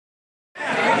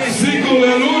ciclo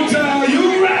de lucha. Are you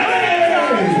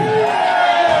ready?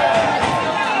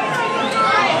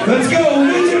 Let's go,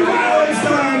 Midget violence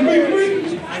time. I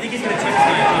think he's going to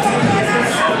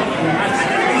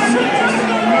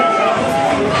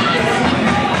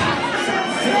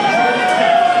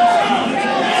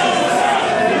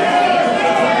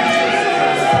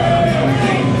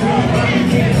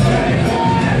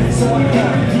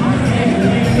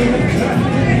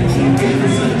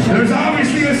There's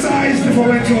obviously a size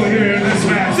differential here in this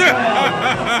match.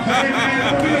 Hey man,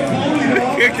 don't be a pony,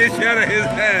 dog. Kick the shit out of his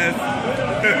ass.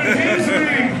 His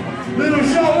ring. Little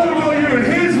show, let him know you're in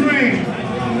his ring.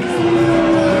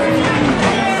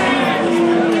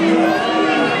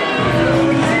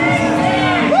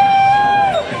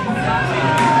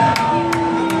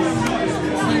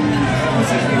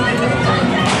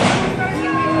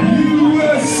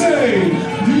 USA!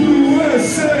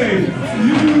 USA!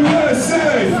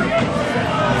 USA!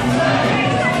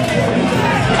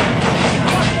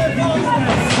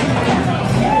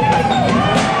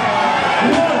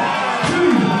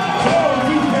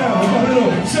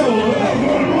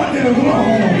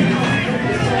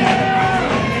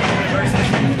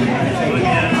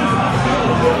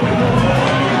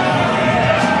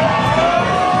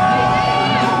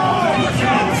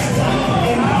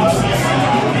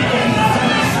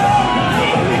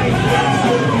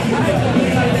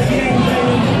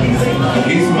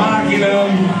 He's mocking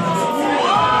him.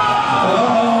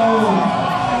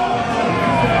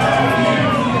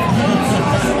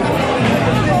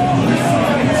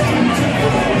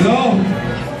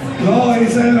 No, he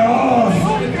said, no.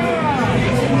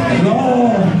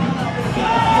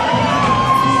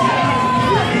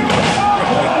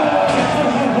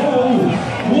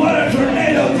 What a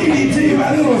tornado DDT, my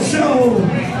little show.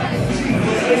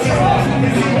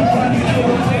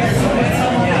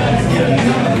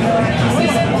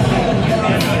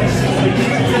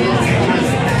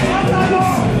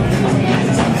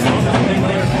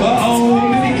 Uh-oh,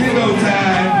 mini kiddo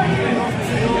time.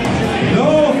 No.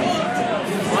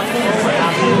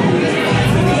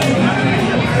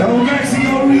 El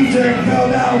Mexico reject fell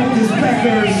down with his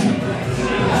peckers.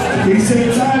 He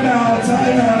said timeout,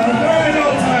 timeout. There ain't no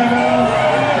timeout.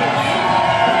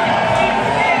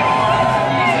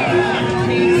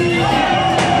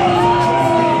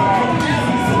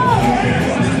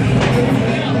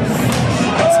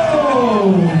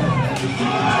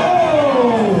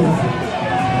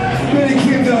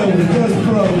 Does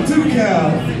pro 2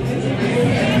 count.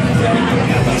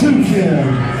 2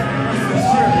 count.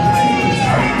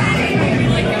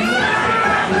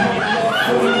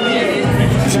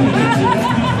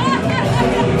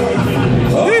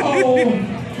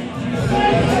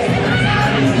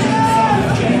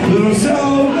 Little show,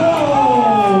 no!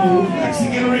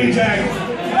 Mexican reject.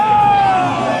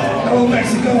 Oh,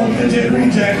 Mexico, Midget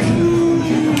reject.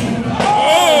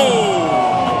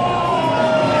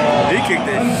 Kicked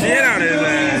the shit out of his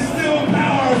ass. He's still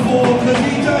powerful because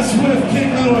he just swift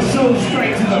kicked Little Show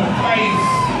straight to the face.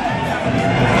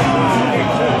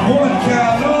 1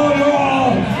 count. No.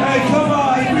 Hey, come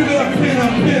on. You're gonna pin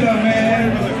him, man.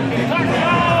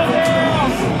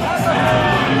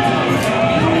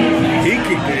 He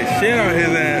kicked the shit out of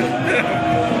his ass.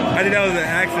 I think that was an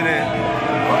accident.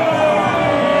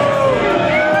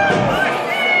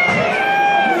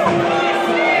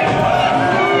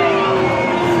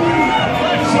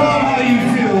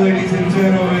 Ladies and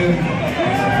gentlemen,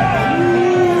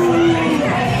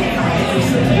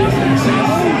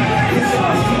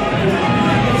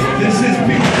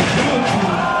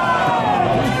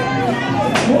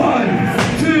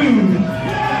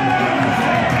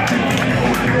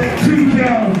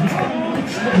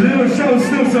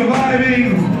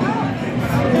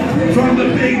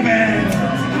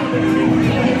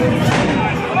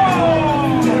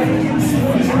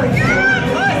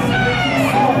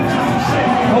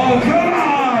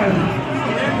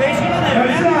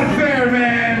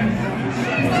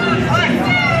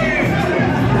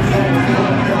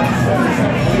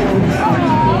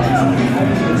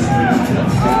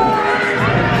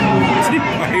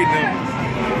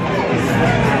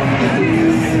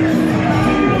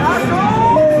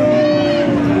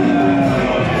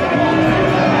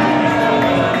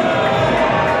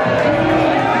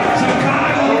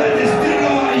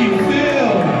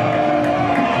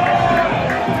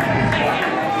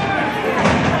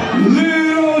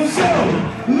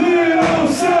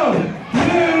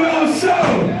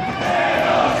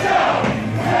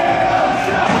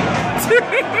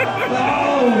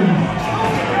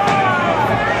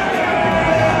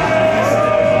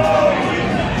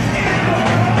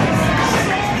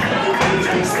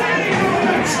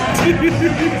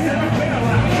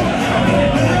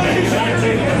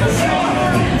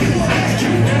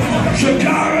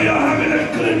 Chicago, you're having a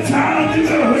good time in the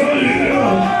hood, you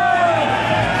know.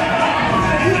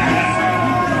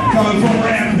 Coming from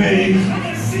Rampage.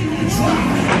 Oh,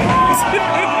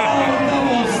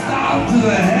 double stop to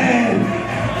the head.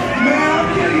 Man, I'm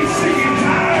getting sick and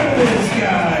tired of this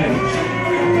guy.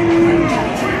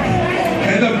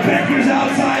 And the Beckers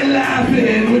outside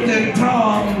laughing with their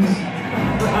tongues.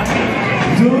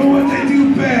 Doing what they do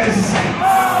best.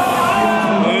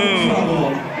 Trouble.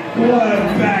 What a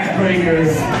backbreaker.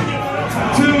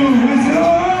 2 is it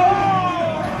all?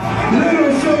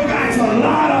 Little Show got a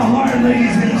lot of heart,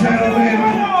 ladies and gentlemen.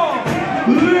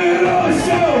 Little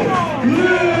Show!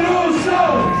 Little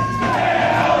Show!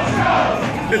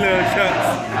 Little shots.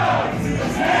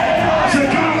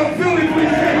 Chicago, Philly,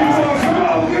 please take me on. Come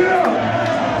on, get up!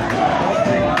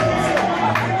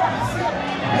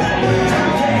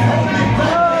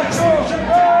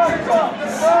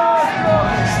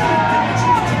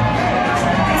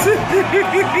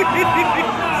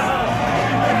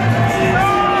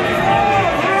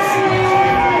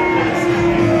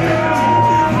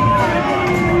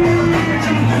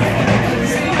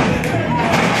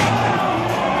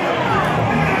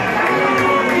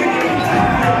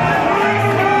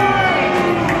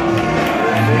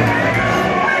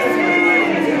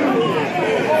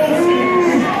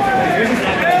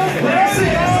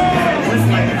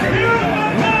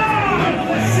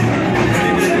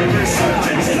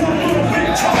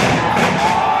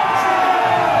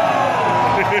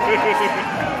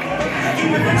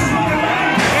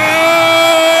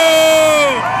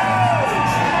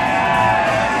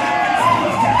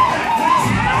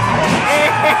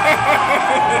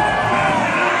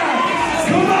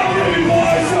 Come on, baby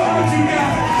boy, show what you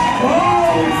got.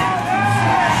 Oh!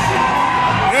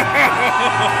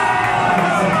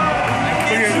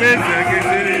 Look at Midget, I can't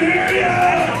sit in. I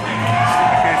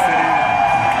can't sit in.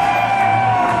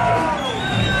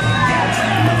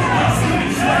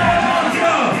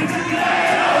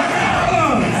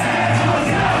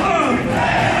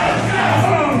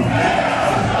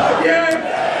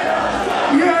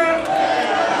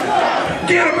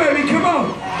 Get him, baby, come on.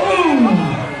 Ooh.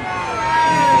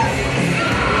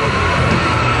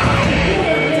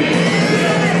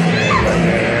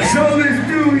 So this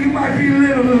dude, he might be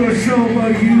little show,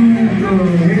 but you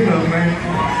hit him, man.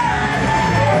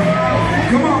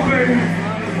 Come on, baby.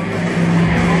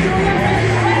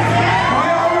 Are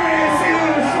y'all ready to see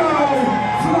little show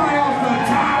fly off the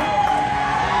top?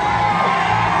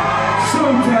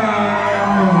 Showtime.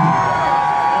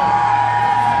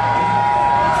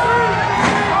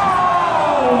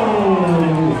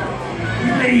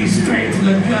 Straight to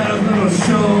the gut of Little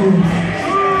Show.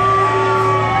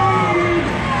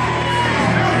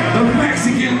 The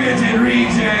Mexican midget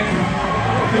reject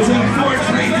is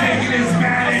unfortunately taking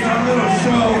advantage of Little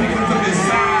Show because of his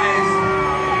size.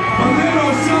 But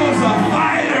Little Show's a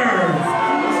fighter.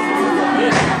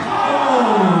 Oh.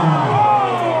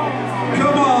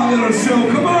 Come on, Little Show,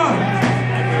 come on.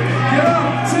 Get up,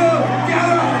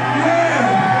 together, yeah.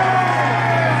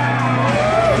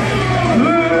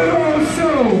 Little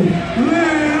Show.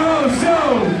 Little Show!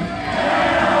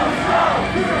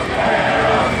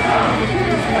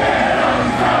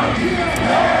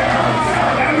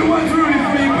 Everyone's rooting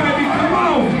for you, baby. Come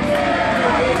on!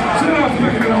 Shut up,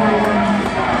 Becker number 1.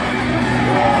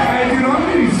 Hey, dude, I'm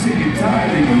getting sick and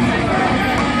tired of you.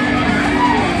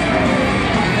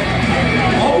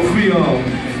 All for y'all.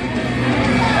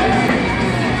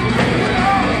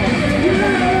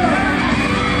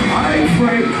 I ain't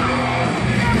afraid.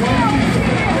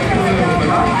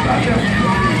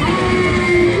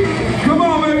 Come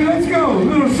on, baby, let's go.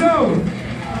 Little Show.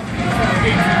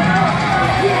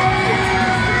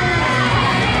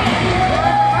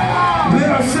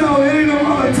 Little Show hitting him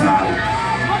on the top.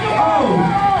 Oh.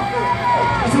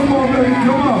 Come on, baby,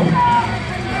 come on.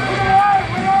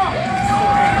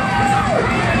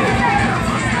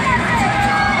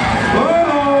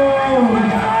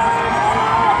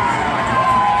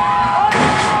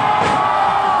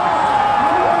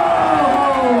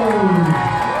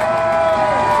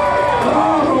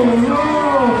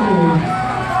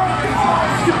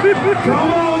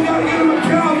 Come on, we gotta get him a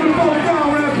count. We're both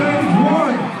down, Rampage.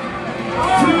 1,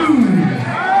 2,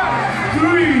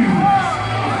 3,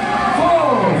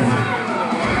 4,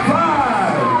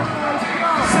 5,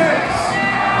 6,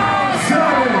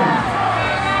 7,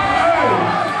 8.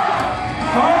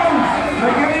 Oh,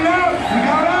 they're getting out. We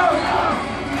got out.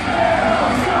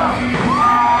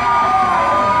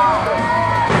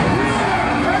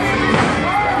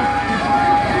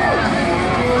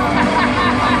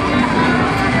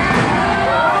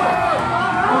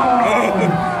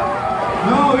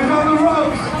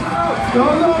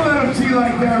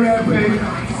 that Rampage.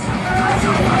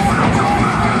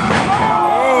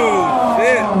 Oh,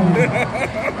 shit.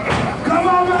 Come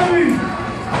on, baby.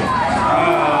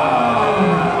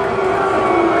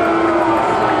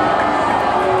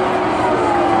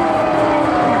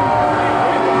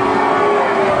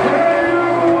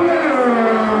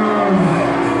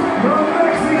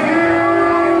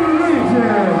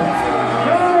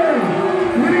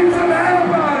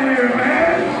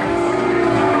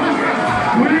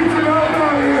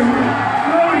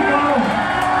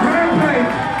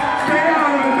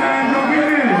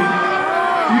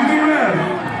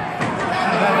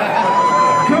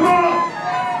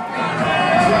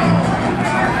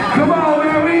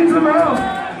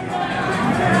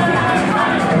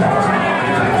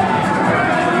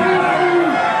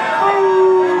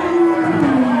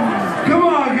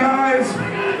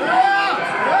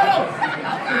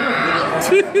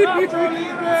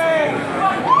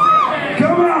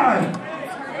 Come on!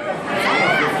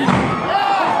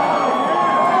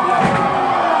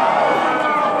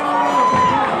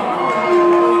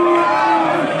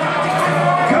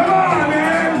 Come on,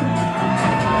 man!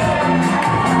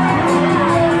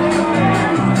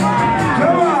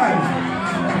 Come on!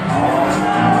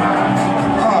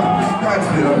 Oh,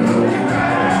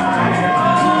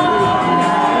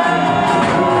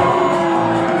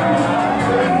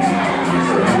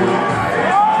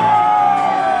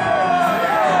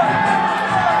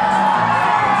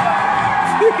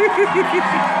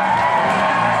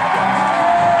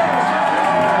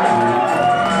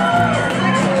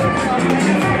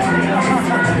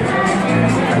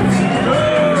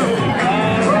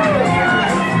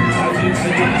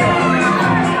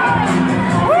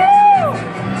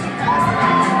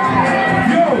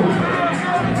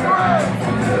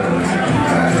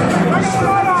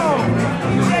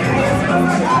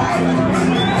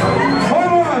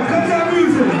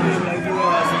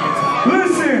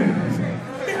 that's it.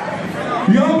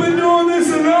 Y'all been doing this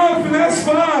enough, and that's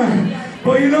fine.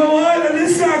 But you know what?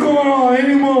 This is not going on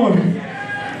anymore.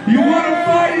 You want to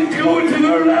fight and go to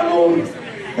their level,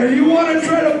 and you want to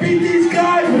try to beat these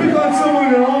guys, pick on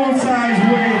someone their own size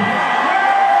weight.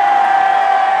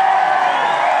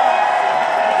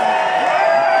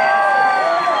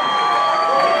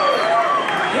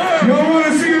 Y'all want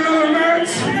to see another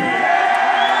match?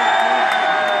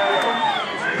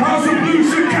 House of Blue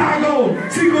Chicago,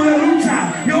 Cinco de Lucha.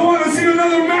 Y'all want to see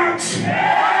another match?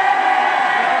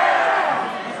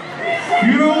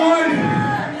 You know what?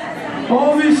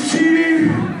 All this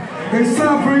cheating, it's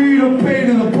time for you to pay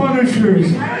to the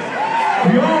Punishers.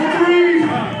 Y'all three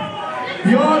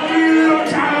little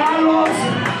chalalos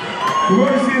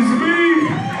versus me,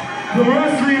 the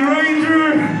Wrestling Ranger,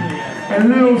 and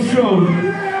Little Show.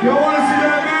 Y'all want to see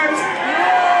that match?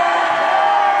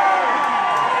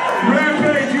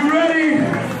 Rampage, you ready?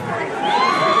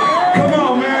 Come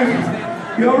on, man.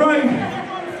 You all right?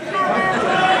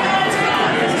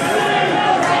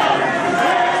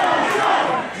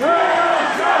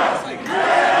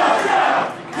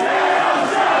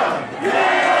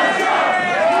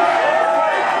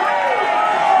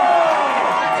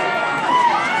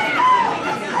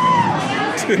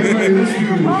 Hey, let's do it.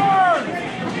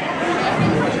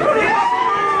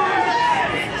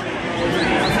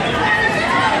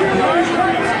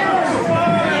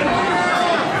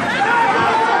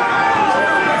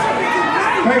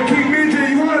 Hey, King Midget,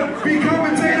 you want to be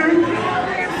commentator?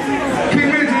 King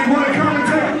Midget, you want to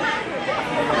commentate?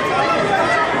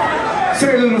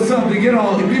 Say a little something, get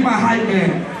on, be my hype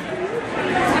man.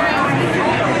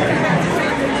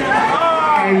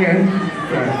 Yeah.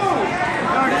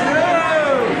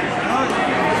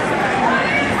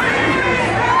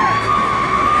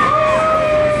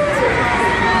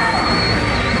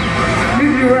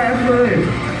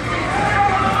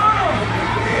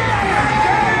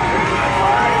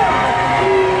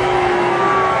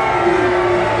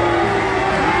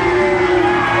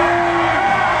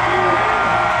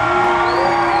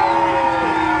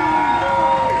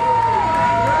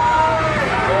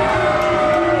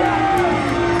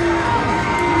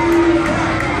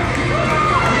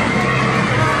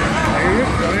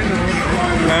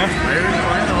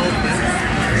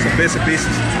 Bits and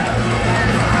pieces.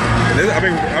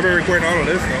 I've been recording all of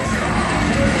this though.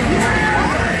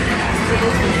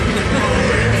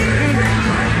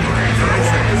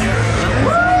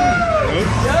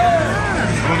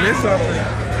 I'm gonna miss something.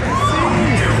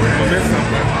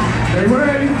 Hey,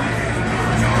 ready?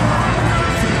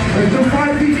 Let the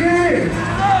fight begin.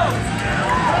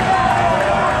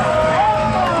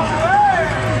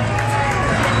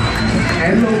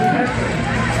 Hello, Pepper.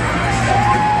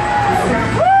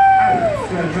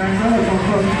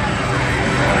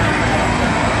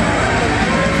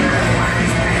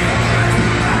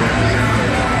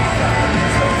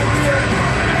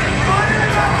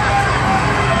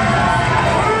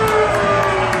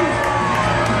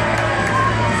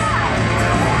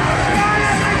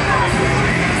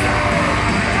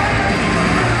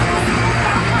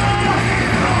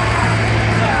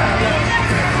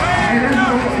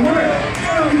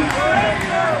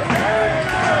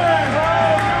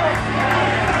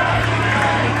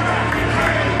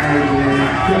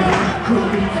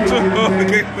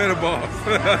 boss.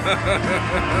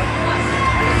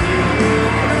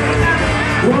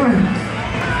 One.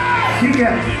 Kick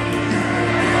out.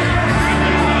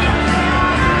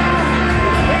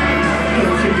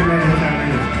 Chicken man down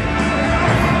here.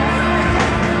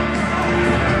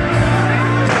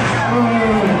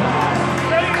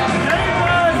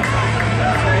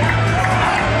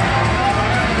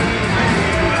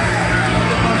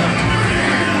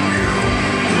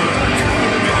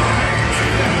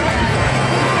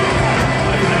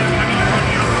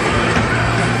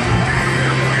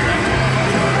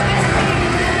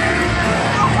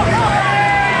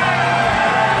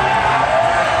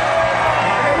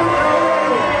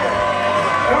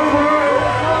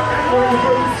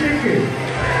 Chicken.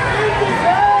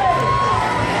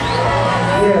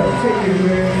 Yeah, chicken,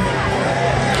 man.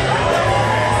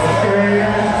 Okay,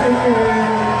 chicken.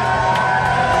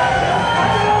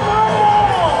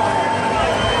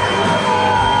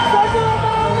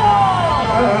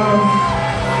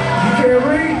 You can't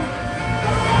read?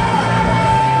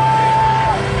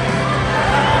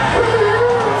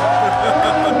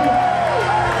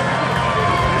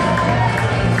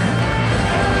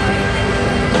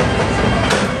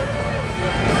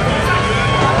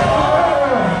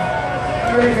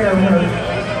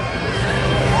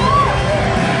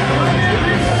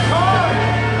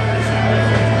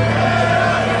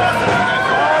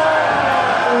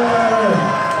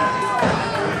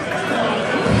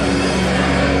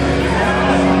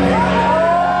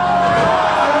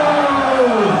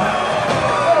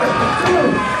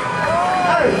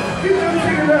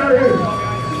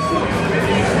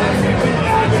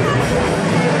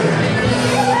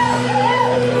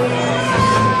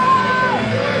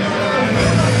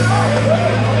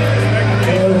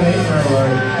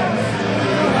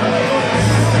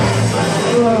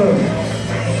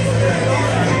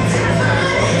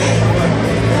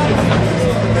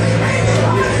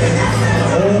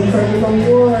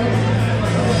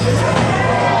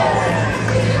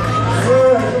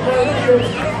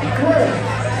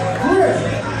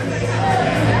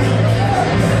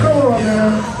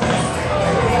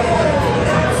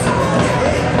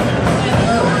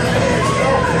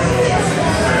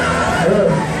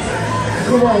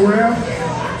 Come on, Ralph.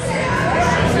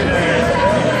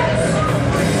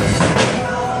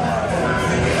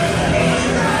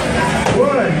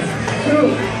 One, two,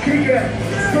 kick it,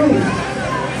 two.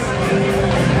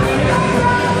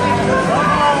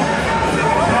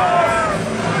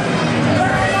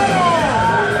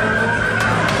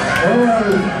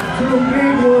 Two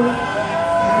big ones.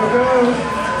 Here we go.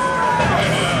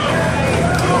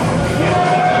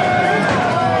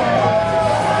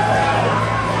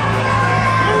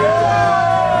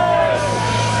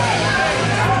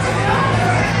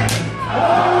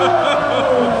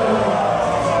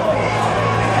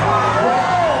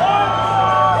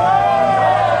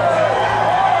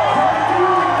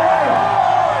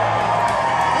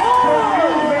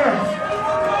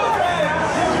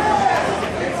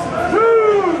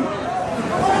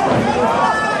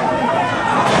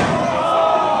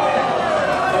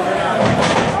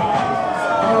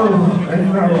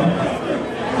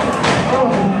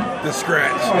 The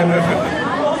scratch.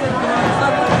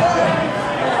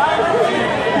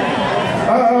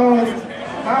 Uh-oh.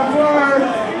 High flying.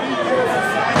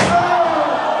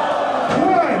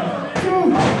 One, two.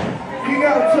 He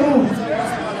got two.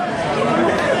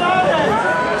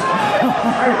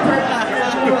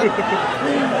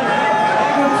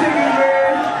 Good chicken,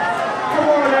 man. Come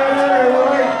on down there,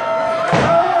 Roy.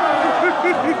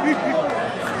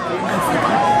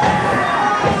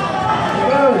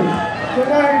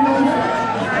 Somebody move.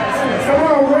 Come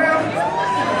on, Ralph.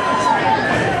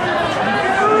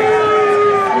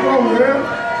 Come on, Ralph.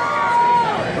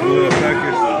 Little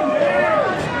package.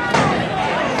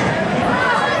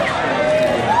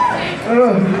 Come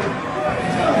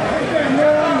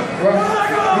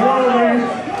on, man.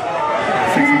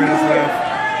 See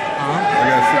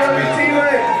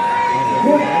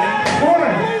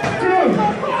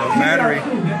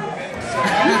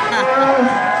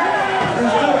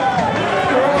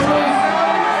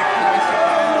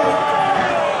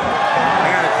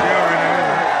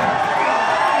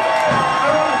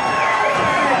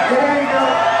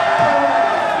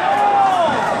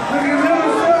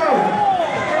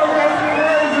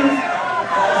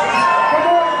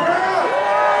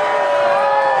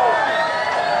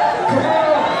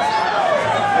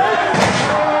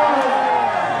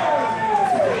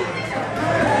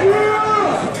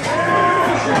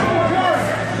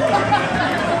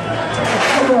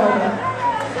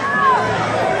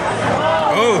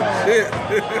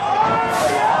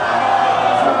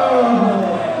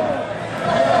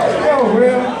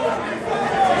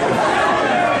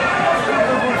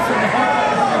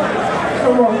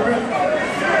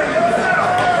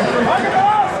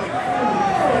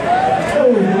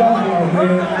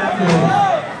man.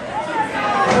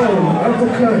 Oh,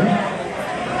 uppercut.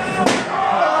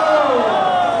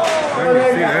 Oh,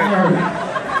 that got hurt.